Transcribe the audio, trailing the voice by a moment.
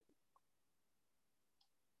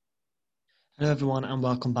Hello, everyone, and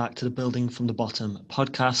welcome back to the Building from the Bottom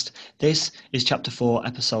podcast. This is Chapter 4,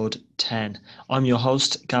 Episode 10. I'm your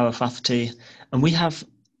host, Gareth Rafferty, and we have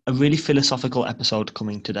a really philosophical episode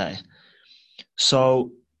coming today.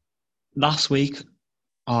 So, last week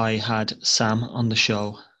I had Sam on the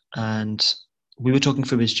show, and we were talking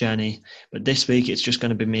through his journey, but this week it's just going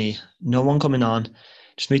to be me. No one coming on,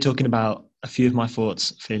 just me talking about a few of my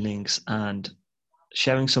thoughts, feelings, and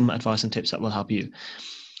sharing some advice and tips that will help you.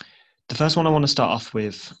 The first one I want to start off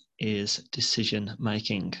with is decision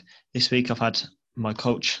making. This week I've had my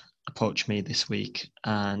coach approach me this week,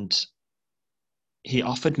 and he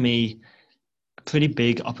offered me a pretty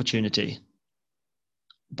big opportunity,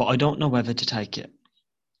 but I don't know whether to take it.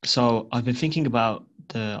 So I've been thinking about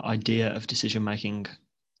the idea of decision making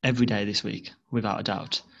every day this week, without a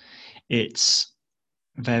doubt. It's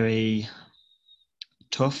very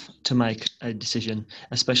tough to make a decision,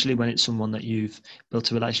 especially when it's someone that you've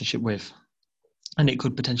built a relationship with and it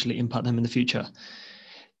could potentially impact them in the future.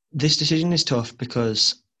 This decision is tough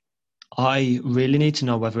because I really need to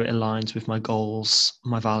know whether it aligns with my goals,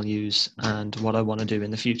 my values, and what I want to do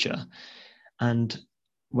in the future. And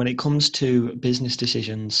when it comes to business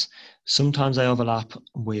decisions, sometimes they overlap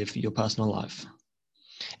with your personal life.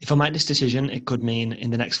 If I make this decision, it could mean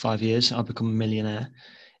in the next 5 years, I'll become a millionaire.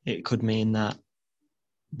 It could mean that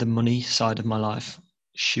the money side of my life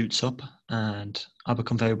shoots up and I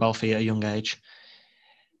become very wealthy at a young age.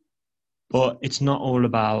 But it's not all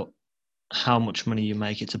about how much money you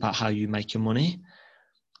make, it's about how you make your money.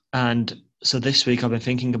 And so this week I've been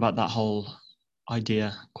thinking about that whole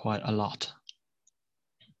idea quite a lot.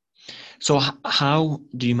 So how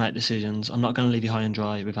do you make decisions? I'm not going to leave you high and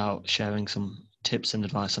dry without sharing some tips and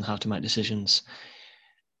advice on how to make decisions.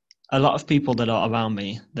 A lot of people that are around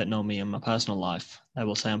me that know me in my personal life, they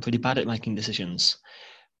will say I'm pretty bad at making decisions.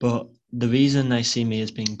 But the reason they see me as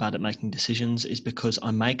being bad at making decisions is because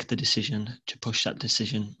I make the decision to push that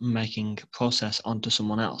decision making process onto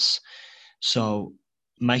someone else. So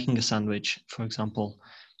making a sandwich, for example,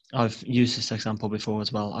 I've used this example before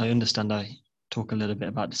as well. I understand I talk a little bit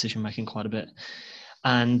about decision making quite a bit.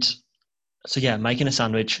 And so, yeah, making a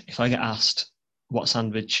sandwich, if I get asked, what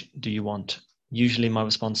sandwich do you want? Usually my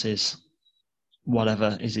response is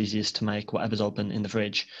whatever is easiest to make, whatever's open in the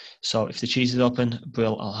fridge. So if the cheese is open,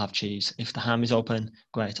 brill, I'll have cheese. If the ham is open,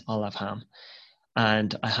 great, I'll have ham.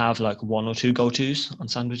 And I have like one or two go-tos on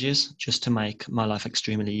sandwiches just to make my life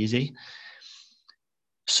extremely easy.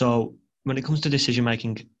 So when it comes to decision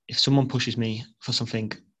making, if someone pushes me for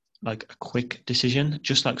something like a quick decision,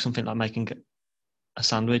 just like something like making a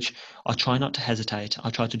sandwich, I try not to hesitate. I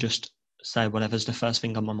try to just say whatever's the first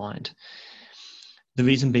thing on my mind. The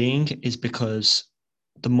reason being is because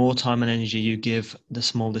the more time and energy you give the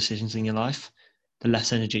small decisions in your life, the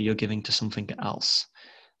less energy you're giving to something else.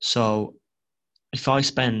 So if I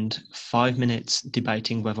spend 5 minutes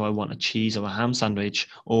debating whether I want a cheese or a ham sandwich,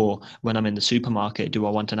 or when I'm in the supermarket, do I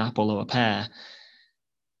want an apple or a pear?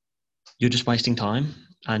 You're just wasting time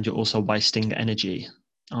and you're also wasting energy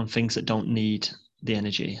on things that don't need the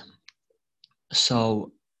energy.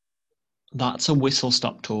 So that's a whistle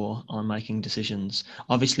stop tour on making decisions.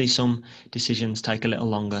 Obviously, some decisions take a little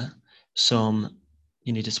longer. Some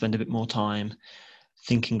you need to spend a bit more time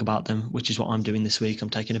thinking about them, which is what I'm doing this week. I'm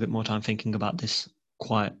taking a bit more time thinking about this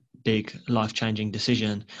quite big life-changing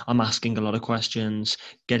decision. I'm asking a lot of questions,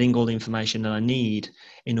 getting all the information that I need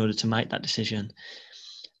in order to make that decision.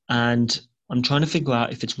 And I'm trying to figure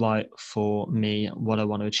out if it's right for me, what I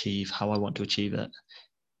want to achieve, how I want to achieve it.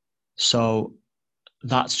 So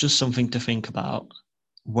that's just something to think about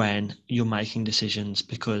when you're making decisions,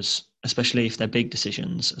 because especially if they're big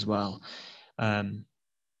decisions as well,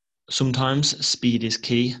 sometimes speed is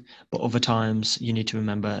key, but other times you need to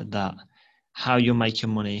remember that how you make your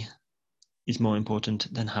money is more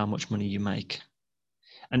important than how much money you make.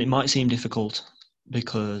 And it might seem difficult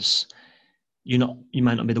because you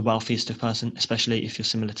might not be the wealthiest person, especially if you're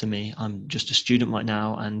similar to me. I'm just a student right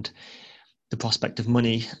now and the prospect of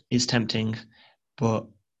money is tempting, but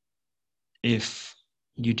if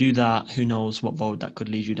you do that, who knows what road that could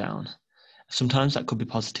lead you down. Sometimes that could be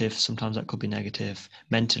positive, sometimes that could be negative,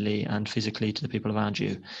 mentally and physically to the people around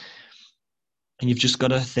you. And you've just got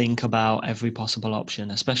to think about every possible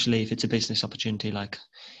option, especially if it's a business opportunity like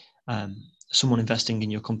someone investing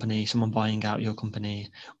in your company, someone buying out your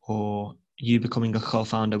company, or you becoming a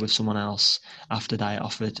co-founder with someone else after they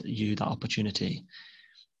offered you that opportunity.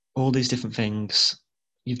 All these different things,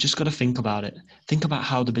 you've just got to think about it. Think about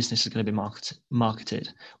how the business is going to be marketed.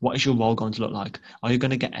 What is your role going to look like? Are you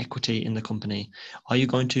going to get equity in the company? Are you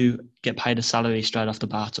going to get paid a salary straight off the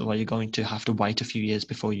bat, or are you going to have to wait a few years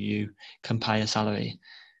before you can pay a salary?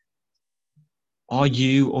 Are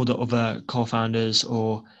you or the other co-founders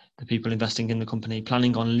or the people investing in the company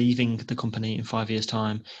planning on leaving the company in 5 years'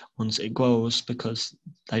 time once it grows because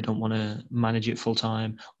they don't want to manage it full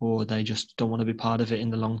time, or they just don't want to be part of it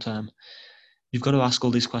in the long term? You've got to ask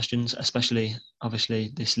all these questions, especially,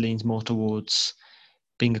 obviously, this leans more towards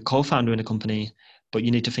being a co-founder in a company, but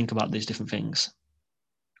you need to think about these different things.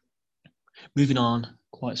 Moving on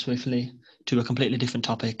quite swiftly to a completely different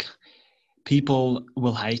topic. People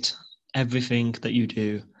will hate everything that you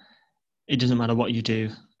do. It doesn't matter what you do,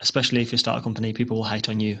 especially if you start a company, people will hate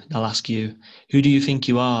on you. They'll ask you, who do you think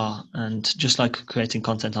you are? And just like creating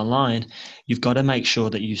content online, you've got to make sure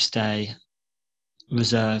that you stay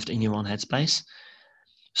reserved in your own headspace.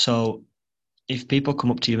 So if people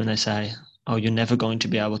come up to you and they say, oh, you're never going to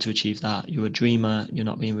be able to achieve that, you're a dreamer, you're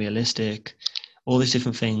not being realistic, all these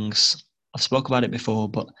different things, I've spoke about it before,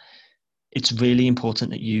 but it's really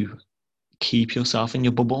important that you keep yourself in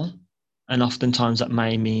your bubble. And oftentimes that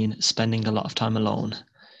may mean spending a lot of time alone.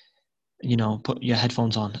 Put your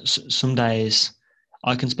headphones on. Some days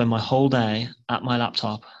I can spend my whole day at my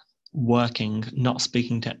laptop working, not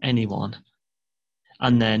speaking to anyone.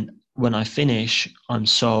 And then when I finish, I'm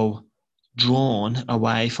so drawn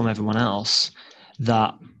away from everyone else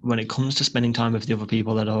that when it comes to spending time with the other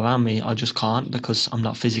people that are around me, I just can't, because I'm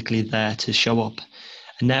not physically there to show up.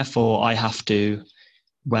 And therefore I have to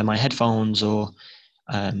wear my headphones or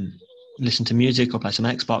listen to music or play some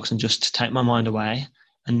Xbox and just take my mind away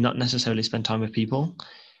and not necessarily spend time with people.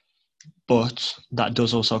 But that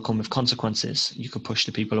does also come with consequences. You could push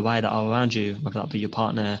the people away that are around you, whether that be your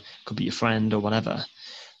partner, could be your friend or whatever.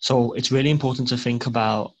 So it's really important to think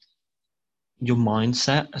about your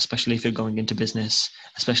mindset, especially if you're going into business,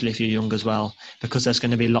 especially if you're young as well, because there's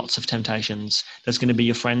going to be lots of temptations. There's going to be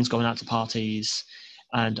your friends going out to parties.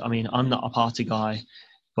 And I mean, I'm not a party guy,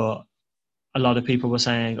 but a lot of people were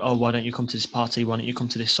saying, oh, why don't you come to this party? Why don't you come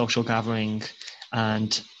to this social gathering?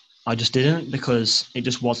 And I just didn't, because it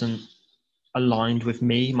just wasn't aligned with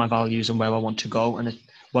me, my values, and where I want to go and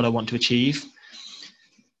what I want to achieve.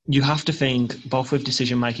 You have to think both with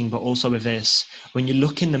decision making, but also with this. When you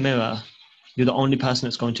look in the mirror, you're the only person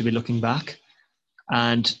that's going to be looking back.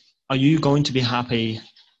 And are you going to be happy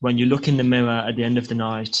when you look in the mirror at the end of the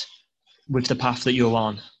night with the path that you're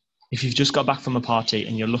on? If you've just got back from a party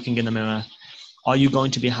and you're looking in the mirror, are you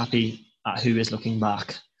going to be happy at who is looking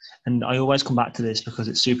back? And I always come back to this because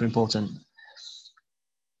it's super important.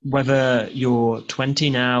 Whether you're 20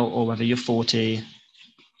 now or whether you're 40,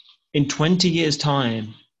 in 20 years'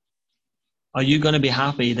 time, are you going to be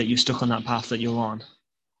happy that you stuck on that path that you're on?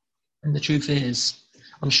 And the truth is,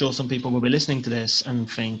 I'm sure some people will be listening to this and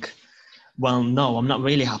think, well, no, I'm not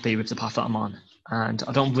really happy with the path that I'm on. And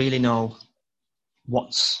I don't really know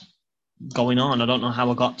what's going on. I don't know how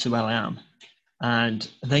I got to where I am. And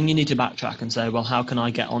then you need to backtrack and say, well, how can I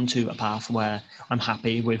get onto a path where I'm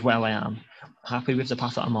happy with where I am, happy with the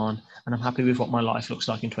path that I'm on, and I'm happy with what my life looks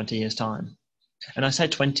like in 20 years' time? And I say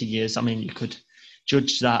 20 years, I mean, you could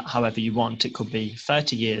judge that however you want. It could be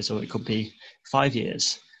 30 years or it could be 5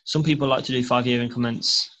 years. Some people like to do 5-year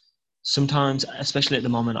increments. Sometimes, especially at the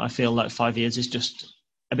moment, I feel like 5 years is just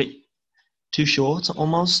a bit too short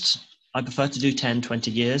almost. I prefer to do 10, 20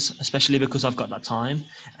 years, especially because I've got that time.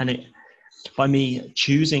 And by me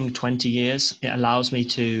choosing 20 years, it allows me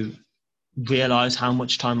to realize how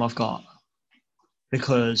much time I've got.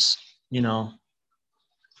 Because,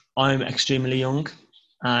 I'm extremely young,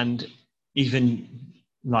 and even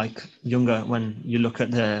like younger, when you look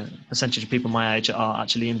at the percentage of people my age are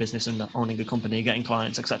actually in business and owning a company, getting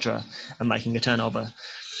clients, etc., and making a turnover.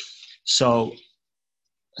 So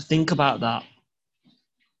think about that.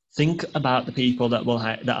 Think about the people that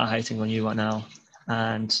are hating on you right now,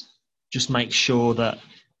 and just make sure that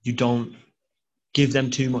you don't give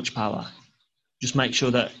them too much power. Just make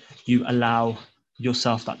sure that you allow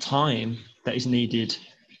yourself that time that is needed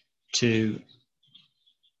to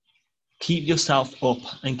keep yourself up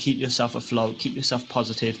and keep yourself afloat, keep yourself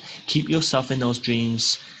positive, keep yourself in those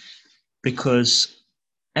dreams, because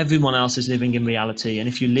everyone else is living in reality. And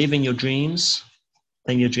if you live in your dreams,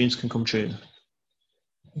 then your dreams can come true.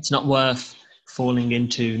 It's not worth falling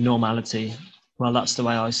into normality. Well, that's the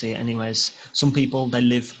way I see it anyways. Some people, they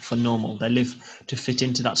live for normal. They live to fit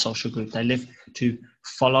into that social group. They live to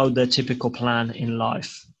follow the typical plan in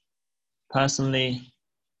life. Personally,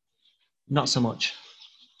 not so much.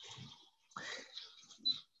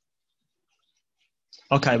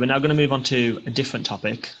 Okay, we're now going to move on to a different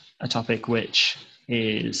topic, a topic which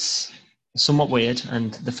is somewhat weird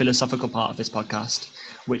and the philosophical part of this podcast,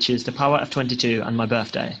 which is the power of 22 and my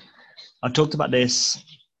birthday. I've talked about this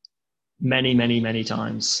many, many, many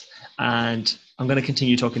times, and I'm going to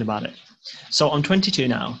continue talking about it. So I'm 22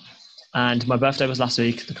 now, and my birthday was last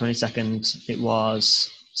week, the 22nd. It was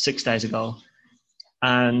 6 days ago.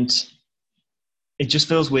 And it just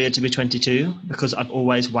feels weird to be 22 because I've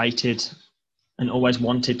always waited and always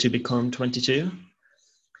wanted to become 22.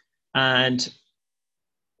 And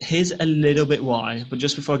here's a little bit why, but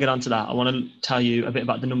just before I get onto that, I want to tell you a bit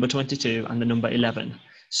about the number 22 and the number 11.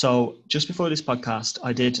 So just before this podcast,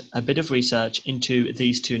 I did a bit of research into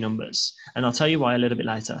these two numbers, and I'll tell you why a little bit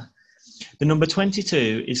later. The number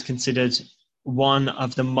 22 is considered one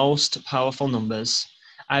of the most powerful numbers,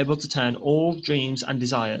 able to turn all dreams and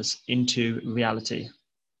desires into reality.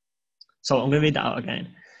 So I'm going to read that out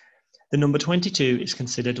again. The number 22 is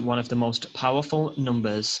considered one of the most powerful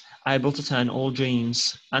numbers, able to turn all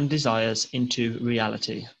dreams and desires into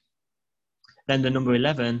reality. Then the number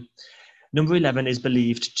 11. Number 11 is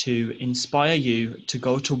believed to inspire you to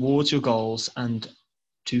go towards your goals and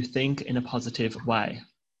to think in a positive way.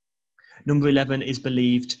 Number 11 is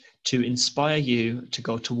believed to inspire you to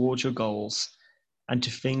go towards your goals and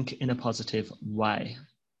to think in a positive way.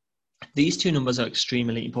 These two numbers are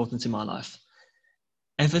extremely important in my life.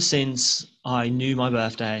 Ever since I knew my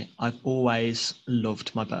birthday, I've always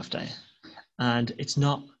loved my birthday. And it's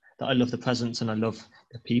not that I love the presents and I love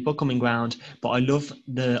the people coming round, but I love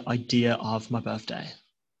the idea of my birthday.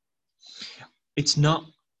 It's not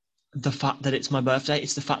the fact that it's my birthday,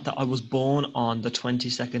 it's the fact that I was born on the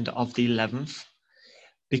 22nd of the 11th,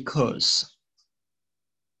 because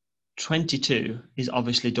 22 is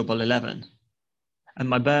obviously double 11. And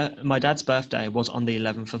my dad's birthday was on the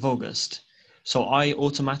 11th of August. So I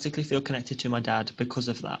automatically feel connected to my dad because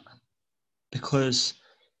of that, because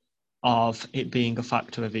of it being a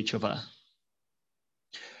factor of each other.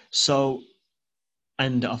 So,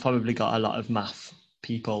 and I've probably got a lot of math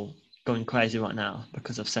people going crazy right now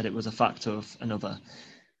because I've said it was a factor of another,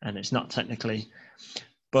 and it's not technically.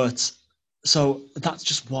 But so that's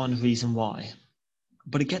just one reason why.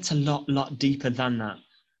 But it gets a lot deeper than that.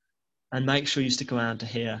 And make sure you stick around to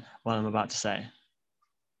hear what I'm about to say.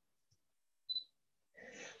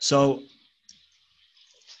 So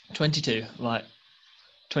 22, right?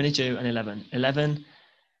 22 and 11. 11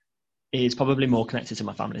 is probably more connected to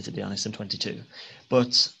my family, to be honest, than 22.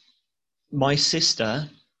 But my sister,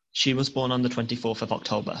 she was born on the 24th of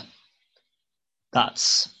October.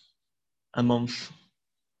 That's a month.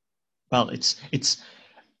 Well, it's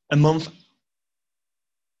a month,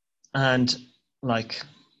 and like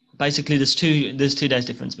basically there's two days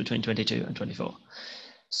difference between 22 and 24.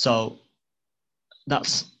 So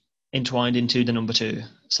that's entwined into the number 2.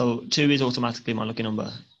 So 2 is automatically my lucky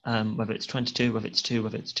number. Whether it's 22, whether it's 2,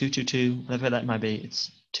 whether it's 222, whatever that might be,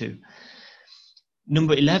 it's 2.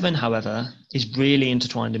 Number 11, however, is really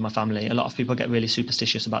intertwined in my family. A lot of people get really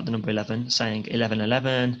superstitious about the number 11, saying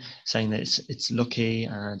 1111, saying that it's lucky,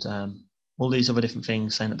 and all these other different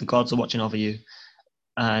things, saying that the gods are watching over you.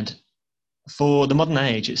 And for the modern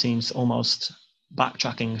age, it seems almost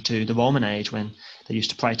backtracking to the Roman age when they used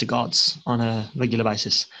to pray to gods on a regular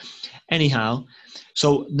basis. Anyhow,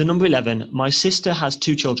 so the number 11, my sister has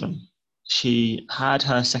 2 children. She had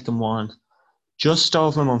her second one just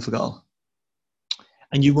over a month ago.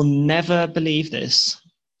 And you will never believe this,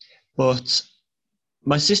 but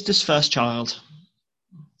my sister's first child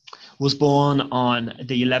was born on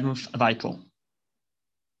the 11th of April.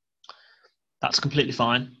 That's completely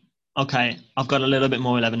fine. Okay, I've got a little bit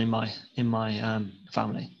more 11 in my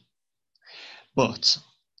family. But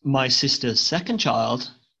my sister's second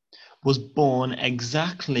child was born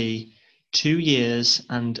exactly 2 years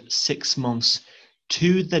and 6 months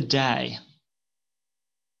to the day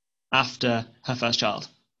after her first child,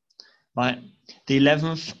 right? The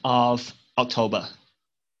 11th of October.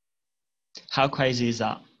 How crazy is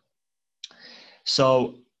that?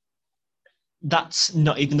 So that's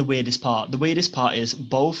not even the weirdest part. The weirdest part is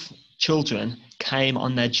both children came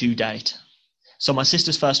on their due date. So my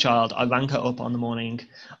sister's first child, I rang her up on the morning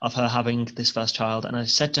of her having this first child, and I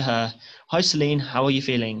said to her, "Hi Celine, how are you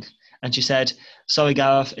feeling?" And she said, "Sorry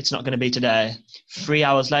Gareth, it's not going to be today." 3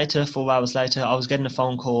 hours later, 4 hours later, I was getting a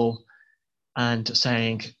phone call and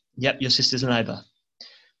saying, "Yep, your sister's in labour."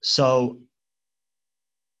 So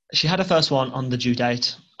she had her first one on the due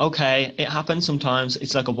date. Okay, it happens sometimes.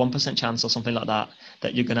 It's like a 1% chance or something like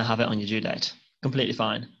that you're going to have it on your due date. Completely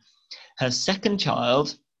fine. Her second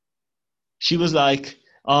child, she was like,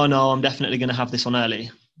 "Oh no, I'm definitely going to have this one early."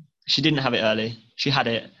 She didn't have it early. She had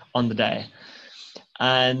it on the day.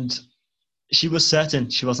 And she was certain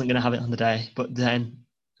she wasn't going to have it on the day. But then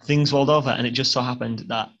things rolled over, and it just so happened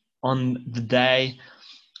that on the day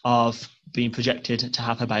of being projected to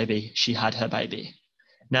have her baby, she had her baby.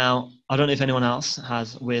 Now, I don't know if anyone else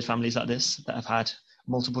has weird families like this that have had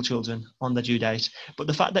multiple children on their due date. But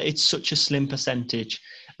the fact that it's such a slim percentage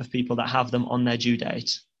of people that have them on their due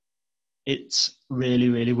date, it's really,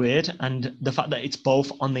 really weird. And the fact that it's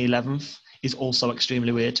both on the 11th is also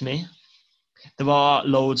extremely weird to me. There are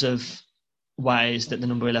loads of ways that the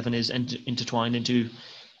number 11 is intertwined into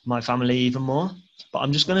my family even more, but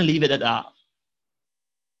I'm just going to leave it at that.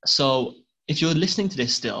 So if you're listening to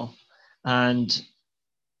this still and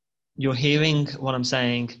you're hearing what I'm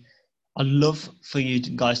saying, I'd love for you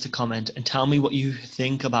guys to comment and tell me what you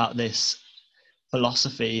think about this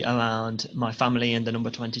philosophy around my family and the number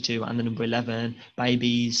 22 and the number 11,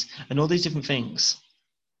 babies, and all these different things.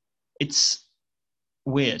 It's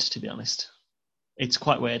weird, to be honest. It's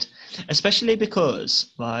quite weird, especially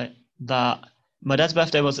because, right, that my dad's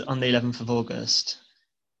birthday was on the 11th of August,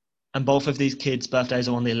 and both of these kids' birthdays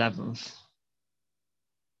are on the 11th.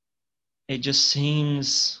 It just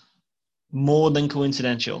seems more than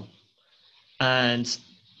coincidental. And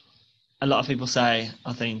a lot of people say,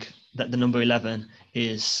 I think, that the number 11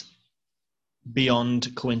 is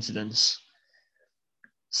beyond coincidence.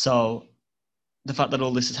 So the fact that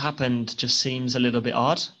all this has happened just seems a little bit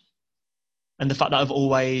odd. And the fact that I've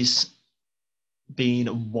always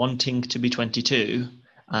been wanting to be 22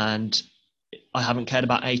 and I haven't cared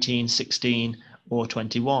about 18, 16 or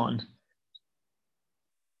 21,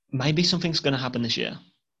 maybe something's going to happen this year.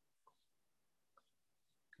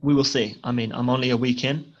 We will see. I mean, I'm only a week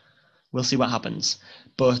in. We'll see what happens.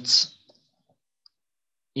 But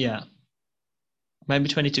yeah, maybe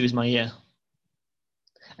 22 is my year.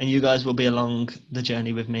 And you guys will be along the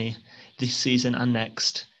journey with me this season and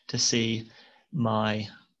next to see my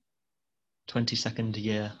 22nd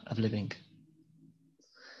year of living.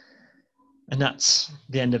 And that's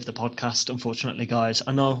the end of the podcast, unfortunately, guys.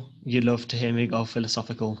 I know you love to hear me go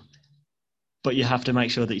philosophical, but you have to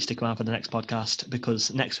make sure that you stick around for the next podcast,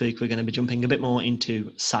 because next week we're going to be jumping a bit more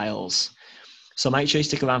into sales. So make sure you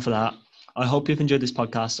stick around for that. I hope you've enjoyed this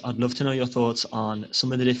podcast. I'd love to know your thoughts on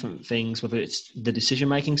some of the different things, whether it's the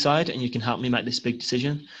decision-making side and you can help me make this big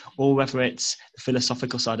decision, or whether it's the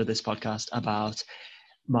philosophical side of this podcast about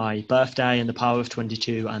my birthday and the power of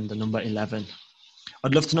 22 and the number 11.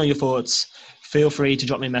 I'd love to know your thoughts. Feel free to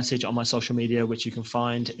drop me a message on my social media, which you can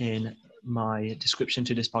find in my description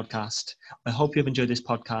to this podcast. I hope you've enjoyed this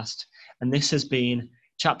podcast. And this has been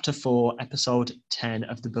Chapter 4, Episode 10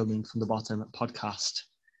 of the Building from the Bottom podcast.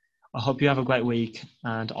 I hope you have a great week,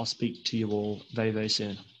 and I'll speak to you all very, very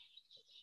soon.